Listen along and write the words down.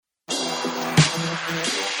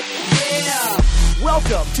Yeah!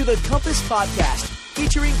 Welcome to the Compass Podcast,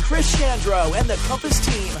 featuring Chris Chandro and the Compass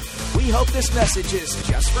team. We hope this message is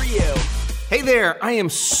just for you. Hey there, I am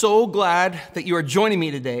so glad that you are joining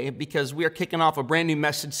me today because we are kicking off a brand new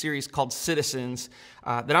message series called Citizens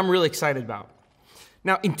that I'm really excited about.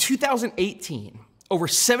 Now, in 2018, over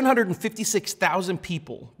 756,000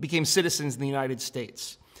 people became citizens in the United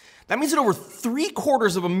States. That means that over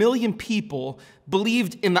 750,000 people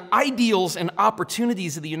believed in the ideals and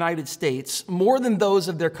opportunities of the United States more than those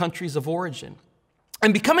of their countries of origin.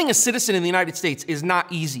 And becoming a citizen in the United States is not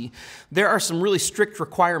easy. There are some really strict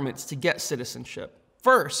requirements to get citizenship.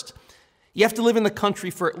 First, you have to live in the country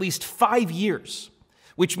for at least 5 years,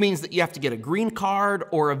 which means that you have to get a green card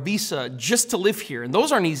or a visa just to live here, and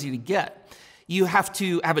those aren't easy to get. You have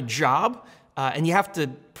to have a job, and you have to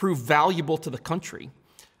prove valuable to the country.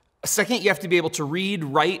 Second, you have to be able to read,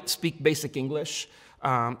 write, speak basic English.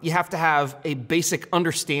 You have to have a basic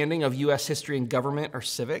understanding of U.S. history and government or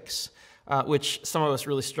civics, which some of us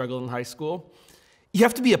really struggled in high school. You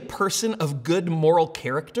have to be a person of good moral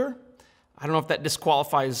character. I don't know if that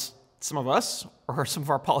disqualifies some of us or some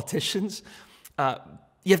of our politicians.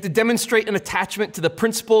 You have to demonstrate an attachment to the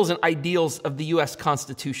principles and ideals of the U.S.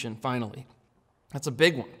 Constitution, finally. That's a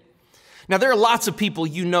big one. Now, there are lots of people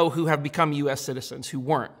you know who have become U.S. citizens who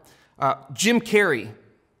weren't. Jim Carrey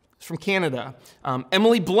is from Canada.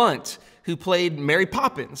 Emily Blunt, who played Mary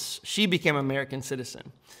Poppins, she became an American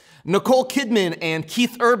citizen. Nicole Kidman and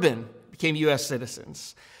Keith Urban became U.S.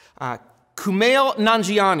 citizens. Kumail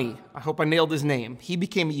Nanjiani, I hope I nailed his name, he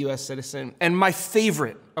became a U.S. citizen. And my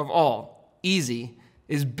favorite of all, easy,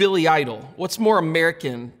 is Billy Idol. What's more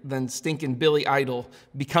American than stinking Billy Idol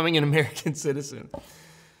becoming an American citizen?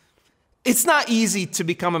 It's not easy to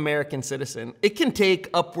become an American citizen. It can take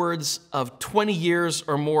upwards of 20 years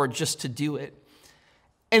or more just to do it.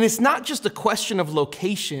 And it's not just a question of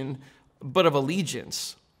location, but of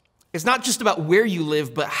allegiance. It's not just about where you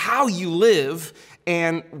live, but how you live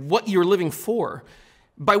and what you're living for.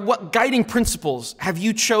 By what guiding principles have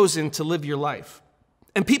you chosen to live your life?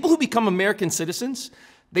 And people who become American citizens,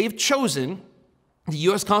 they've chosen the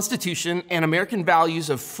U.S. Constitution and American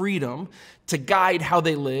values of freedom to guide how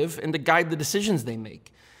they live and to guide the decisions they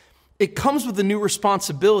make. It comes with a new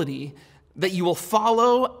responsibility that you will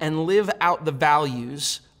follow and live out the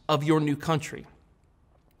values of your new country.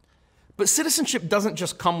 But citizenship doesn't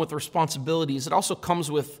just come with responsibilities, it also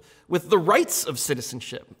comes with the rights of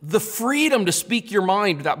citizenship, the freedom to speak your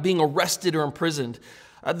mind without being arrested or imprisoned,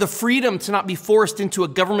 the freedom to not be forced into a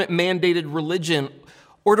government-mandated religion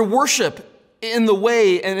or to worship in the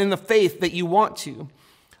way and in the faith that you want to.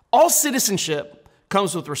 All citizenship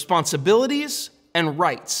comes with responsibilities and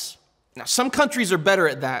rights. Now, some countries are better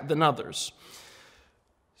at that than others.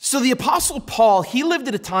 So the Apostle Paul, he lived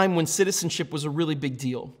at a time when citizenship was a really big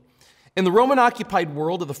deal. In the Roman-occupied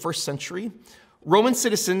world of the first century, Roman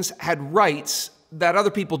citizens had rights that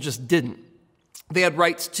other people just didn't. They had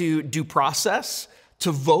rights to due process,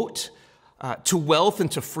 to vote, to wealth,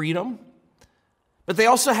 and to freedom. But they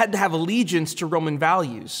also had to have allegiance to Roman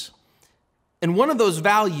values. And one of those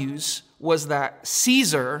values was that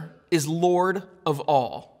Caesar is Lord of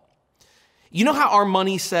all. You know how our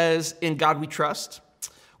money says, "In God we trust"?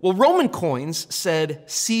 Well, Roman coins said,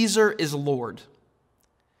 "Caesar is Lord."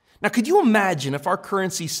 Now, could you imagine if our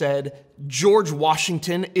currency said, "George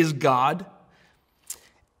Washington is God"?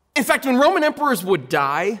 In fact, when Roman emperors would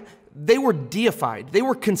die, they were deified. They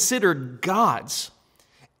were considered gods.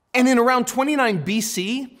 And in around 29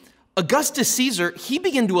 BC, Augustus Caesar, he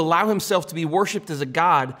began to allow himself to be worshipped as a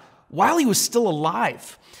god while he was still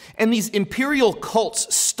alive. And these imperial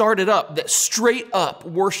cults started up that straight up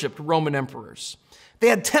worshiped Roman emperors. They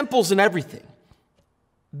had temples and everything.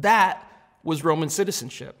 That was Roman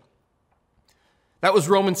citizenship. That was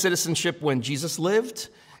Roman citizenship when Jesus lived,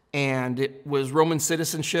 and it was Roman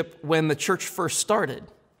citizenship when the church first started.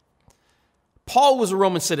 Paul was a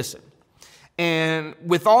Roman citizen. And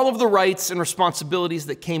with all of the rights and responsibilities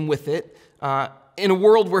that came with it, in a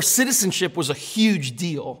world where citizenship was a huge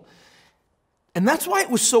deal. And that's why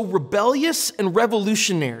it was so rebellious and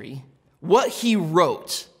revolutionary what he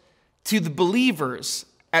wrote to the believers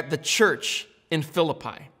at the church in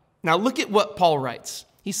Philippi. Now look at what Paul writes.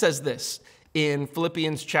 He says this in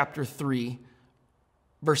Philippians chapter 3,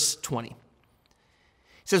 verse 20. He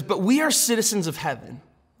says, "But we are citizens of heaven,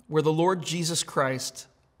 where the Lord Jesus Christ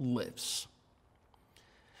lives."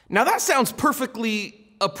 Now that sounds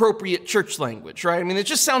perfectly appropriate church language, right? I mean, it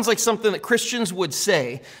just sounds like something that Christians would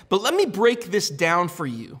say, but let me break this down for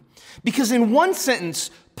you. Because in one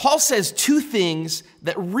sentence, Paul says two things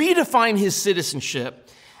that redefine his citizenship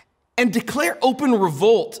and declare open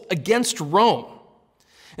revolt against Rome.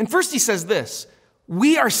 And first he says this,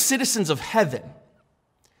 we are citizens of heaven.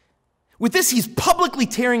 With this, he's publicly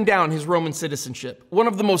tearing down his Roman citizenship, one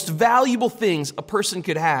of the most valuable things a person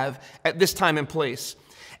could have at this time and place.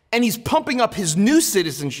 And he's pumping up his new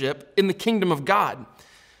citizenship in the kingdom of God,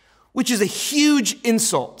 which is a huge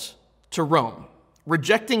insult to Rome,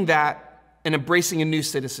 rejecting that and embracing a new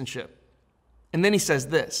citizenship. And then he says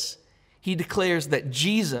this, he declares that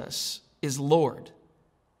Jesus is Lord,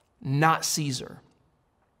 not Caesar,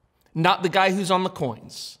 not the guy who's on the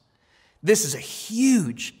coins. This is a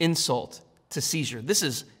huge insult to Caesar. This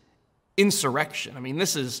is insurrection. I mean,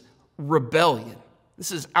 this is rebellion.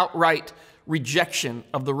 This is outright rejection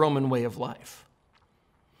of the Roman way of life.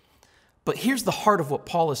 But here's the heart of what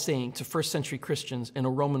Paul is saying to first century Christians in a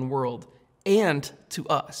Roman world and to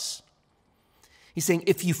us. He's saying,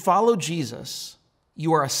 if you follow Jesus,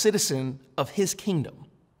 you are a citizen of his kingdom,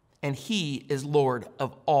 and he is Lord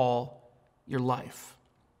of all your life.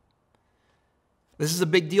 This is a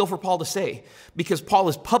big deal for Paul to say, because Paul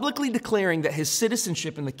is publicly declaring that his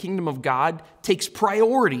citizenship in the kingdom of God takes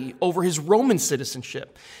priority over his Roman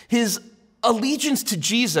citizenship. His allegiance to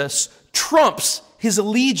Jesus trumps his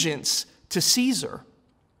allegiance to Caesar.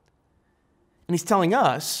 And he's telling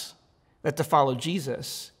us that to follow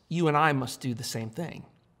Jesus, you and I must do the same thing.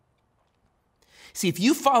 See, if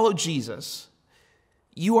you follow Jesus,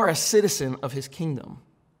 you are a citizen of his kingdom,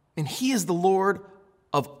 and he is the Lord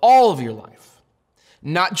of all of your life.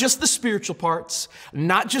 Not just the spiritual parts,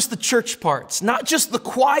 not just the church parts, not just the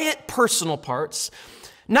quiet personal parts,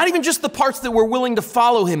 not even just the parts that we're willing to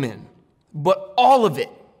follow him in, but all of it.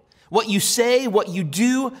 What you say, what you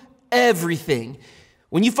do, everything.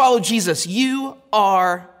 When you follow Jesus, you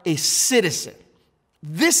are a citizen.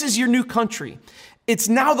 This is your new country. It's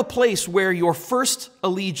now the place where your first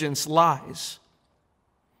allegiance lies.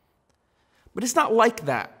 But it's not like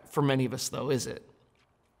that for many of us, though, is it?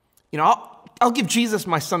 You know, I'll give Jesus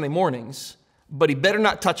my Sunday mornings, but he better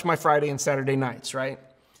not touch my Friday and Saturday nights, right?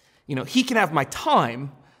 You know, he can have my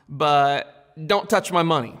time, but don't touch my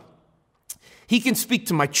money. He can speak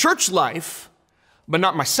to my church life, but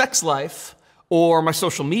not my sex life, or my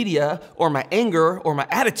social media, or my anger, or my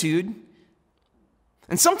attitude.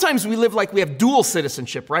 And sometimes we live like we have dual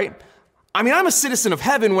citizenship, right? I mean, I'm a citizen of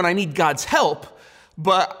heaven when I need God's help,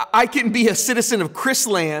 but I can be a citizen of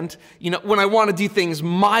Chrisland, when I want to do things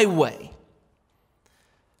my way.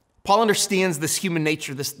 Paul understands this human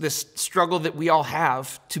nature, this struggle that we all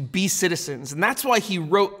have to be citizens. And that's why he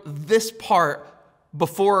wrote this part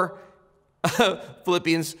before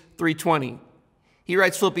Philippians 3:20. He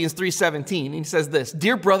writes Philippians 3:17, and he says this,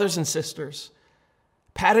 "Dear brothers and sisters,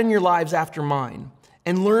 pattern your lives after mine,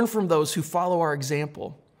 and learn from those who follow our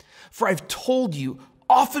example. For I've told you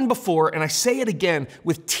often before, and I say it again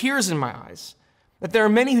with tears in my eyes, that there are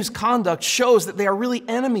many whose conduct shows that they are really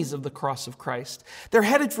enemies of the cross of Christ. They're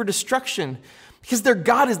headed for destruction because their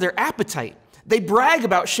God is their appetite. They brag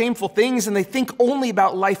about shameful things, and they think only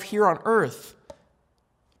about life here on earth.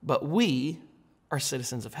 But we are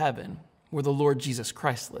citizens of heaven, where the Lord Jesus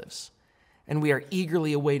Christ lives, and we are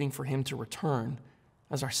eagerly awaiting for him to return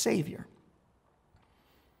as our Savior."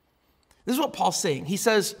 This is what Paul's saying. He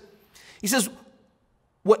says,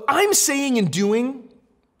 what I'm saying and doing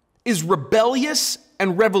is rebellious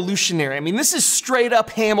and revolutionary. I mean, this is straight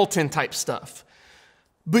up Hamilton type stuff.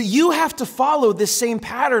 But you have to follow this same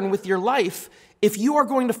pattern with your life if you are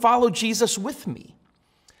going to follow Jesus with me.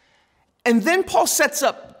 And then Paul sets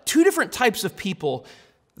up two different types of people,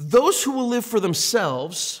 those who will live for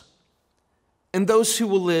themselves and those who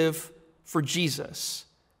will live for Jesus.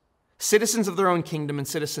 Citizens of their own kingdom and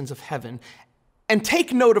citizens of heaven. And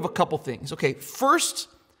take note of a couple things. Okay, first,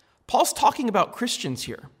 Paul's talking about Christians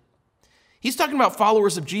here. He's talking about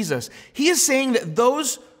followers of Jesus. He is saying that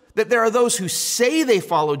there are those who say they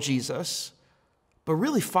follow Jesus, but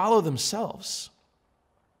really follow themselves.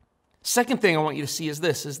 Second thing I want you to see is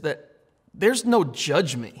this, is that there's no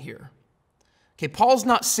judgment here. Okay, Paul's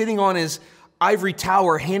not sitting on his ivory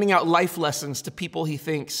tower handing out life lessons to people he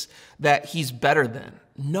thinks that he's better than.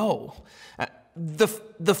 No.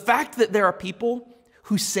 The fact that there are people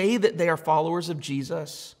who say that they are followers of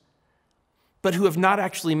Jesus, but who have not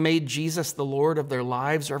actually made Jesus the Lord of their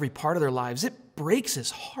lives or every part of their lives, it breaks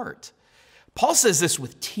his heart. Paul says this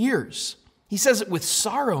with tears. He says it with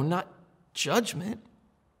sorrow, not judgment.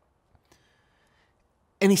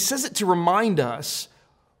 And he says it to remind us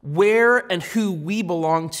where and who we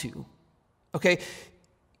belong to. Okay?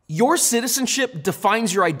 Your citizenship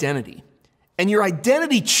defines your identity. And your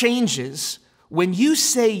identity changes when you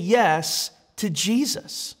say yes to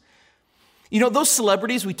Jesus. You know, those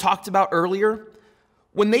celebrities we talked about earlier,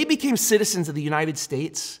 when they became citizens of the United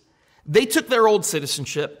States, They took their old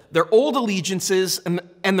citizenship, their old allegiances,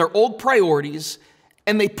 and their old priorities,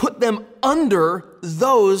 and they put them under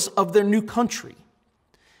those of their new country.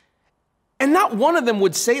 And not one of them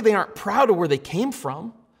would say they aren't proud of where they came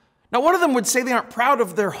from. Not one of them would say they aren't proud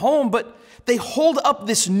of their home, but they hold up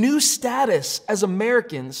this new status as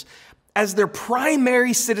Americans as their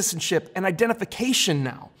primary citizenship and identification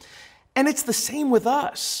now. And it's the same with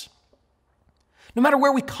us. No matter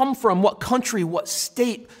where we come from, what country, what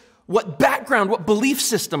state, what background, what belief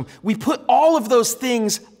system, we put all of those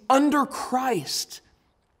things under Christ.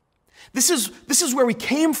 This is where we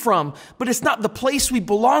came from, but it's not the place we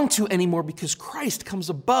belong to anymore because Christ comes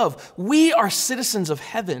above. We are citizens of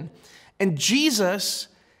heaven, and Jesus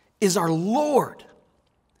is our Lord.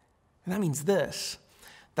 And that means this,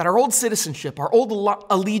 that our old citizenship, our old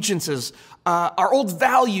allegiances, our old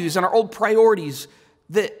values, and our old priorities,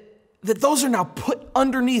 that those are now put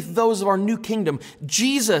underneath those of our new kingdom.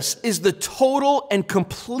 Jesus is the total and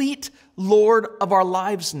complete Lord of our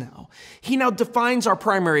lives now. He now defines our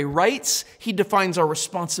primary rights. He defines our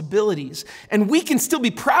responsibilities. And we can still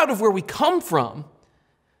be proud of where we come from,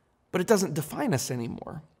 but it doesn't define us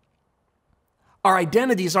anymore. Our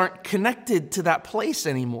identities aren't connected to that place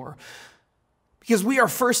anymore because we are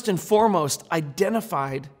first and foremost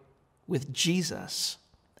identified with Jesus.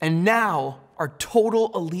 And now our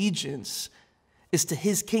total allegiance is to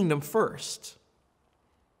his kingdom first.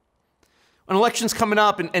 An election's coming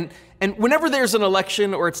up, and whenever there's an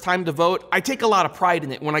election or it's time to vote, I take a lot of pride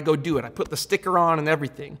in it when I go do it. I put the sticker on and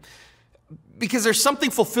everything. Because there's something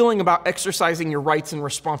fulfilling about exercising your rights and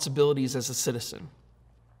responsibilities as a citizen.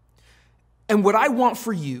 And what I want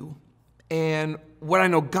for you, and what I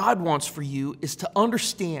know God wants for you, is to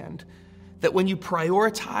understand that when you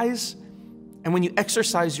prioritize and when you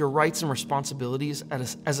exercise your rights and responsibilities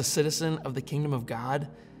as a citizen of the kingdom of God,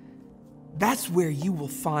 that's where you will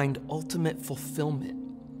find ultimate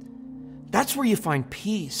fulfillment. That's where you find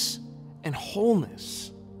peace and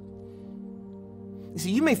wholeness. You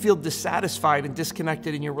see, you may feel dissatisfied and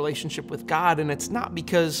disconnected in your relationship with God, and it's not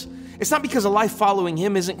because a life following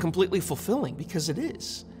him isn't completely fulfilling, because it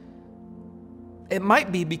is. It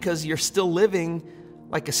might be because you're still living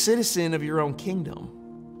like a citizen of your own kingdom.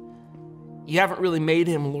 You haven't really made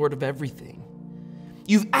him Lord of everything.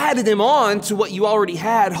 You've added him on to what you already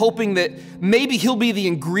had, hoping that maybe he'll be the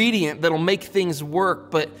ingredient that'll make things work.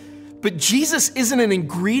 But Jesus isn't an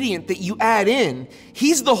ingredient that you add in.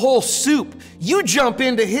 He's the whole soup. You jump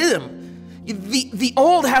into him. The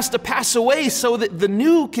old has to pass away so that the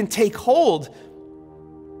new can take hold.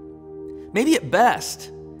 Maybe at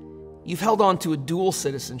best, you've held on to a dual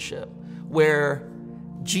citizenship where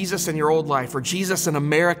Jesus and your old life or Jesus and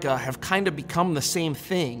America have kind of become the same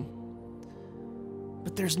thing.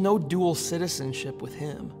 But there's no dual citizenship with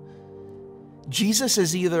him. Jesus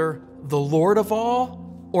is either the Lord of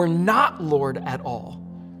all or not Lord at all.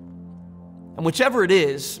 And whichever it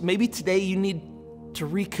is, maybe today you need to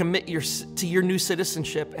recommit to your new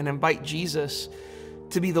citizenship and invite Jesus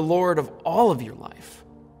to be the Lord of all of your life,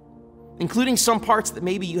 including some parts that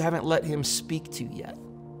maybe you haven't let him speak to yet.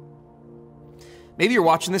 Maybe you're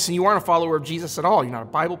watching this and you aren't a follower of Jesus at all. You're not a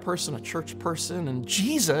Bible person, a church person, and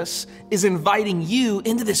Jesus is inviting you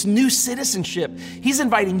into this new citizenship. He's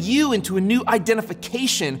inviting you into a new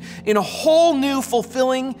identification in a whole new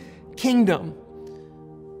fulfilling kingdom.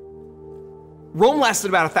 Rome lasted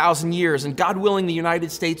about 1,000 years, and God willing, the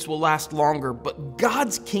United States will last longer. But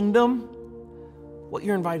God's kingdom, what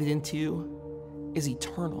you're invited into, is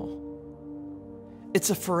eternal.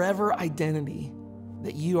 It's a forever identity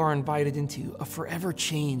that you are invited into, a forever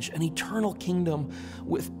change, an eternal kingdom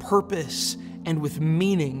with purpose and with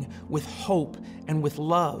meaning, with hope and with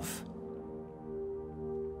love.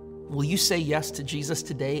 Will you say yes to Jesus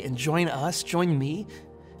today and join me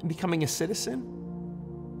in becoming a citizen?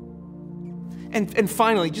 And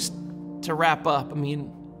finally, just to wrap up,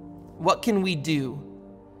 what can we do?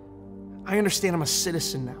 I understand I'm a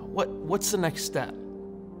citizen now. What's the next step?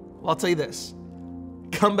 Well, I'll tell you this.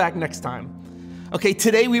 Come back next time. Okay,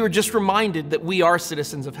 today we were just reminded that we are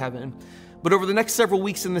citizens of heaven. But over the next several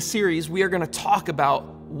weeks in the series, we are going to talk about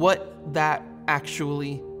what that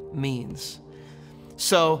actually means.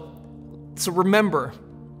 So remember,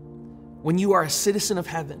 when you are a citizen of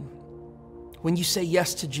heaven, when you say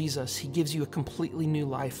yes to Jesus, he gives you a completely new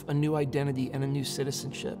life, a new identity, and a new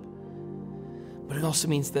citizenship. But it also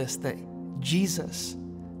means this, that Jesus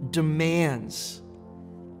demands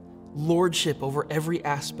lordship over every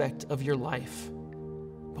aspect of your life.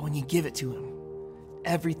 But when you give it to him,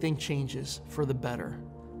 everything changes for the better.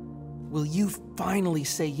 Will you finally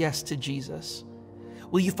say yes to Jesus?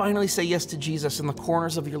 Will you finally say yes to Jesus in the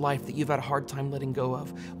corners of your life that you've had a hard time letting go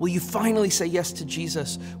of? Will you finally say yes to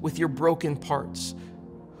Jesus with your broken parts?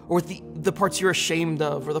 Or with the parts you're ashamed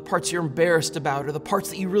of, or the parts you're embarrassed about, or the parts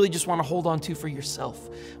that you really just want to hold on to for yourself?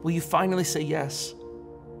 Will you finally say yes?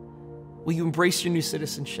 Will you embrace your new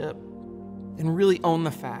citizenship and really own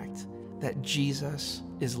the fact that Jesus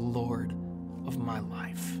is Lord of my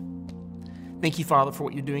life? Thank you, Father, for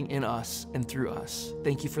what you're doing in us and through us.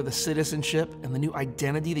 Thank you for the citizenship and the new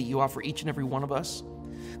identity that you offer each and every one of us.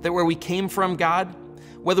 That where we came from, God,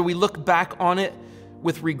 whether we look back on it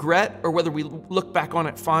with regret or whether we look back on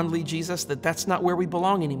it fondly, Jesus, that's not where we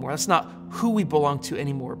belong anymore. That's not who we belong to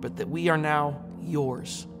anymore, but that we are now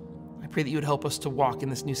yours. I pray that you would help us to walk in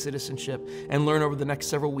this new citizenship and learn over the next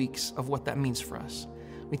several weeks of what that means for us.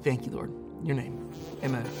 We thank you, Lord. In your name,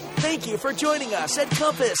 amen. Thank you for joining us at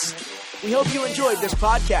Compass. We hope you enjoyed this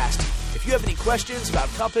podcast. If you have any questions about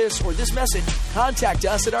Compass or this message, contact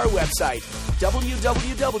us at our website,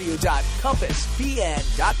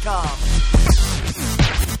 www.compassbn.com.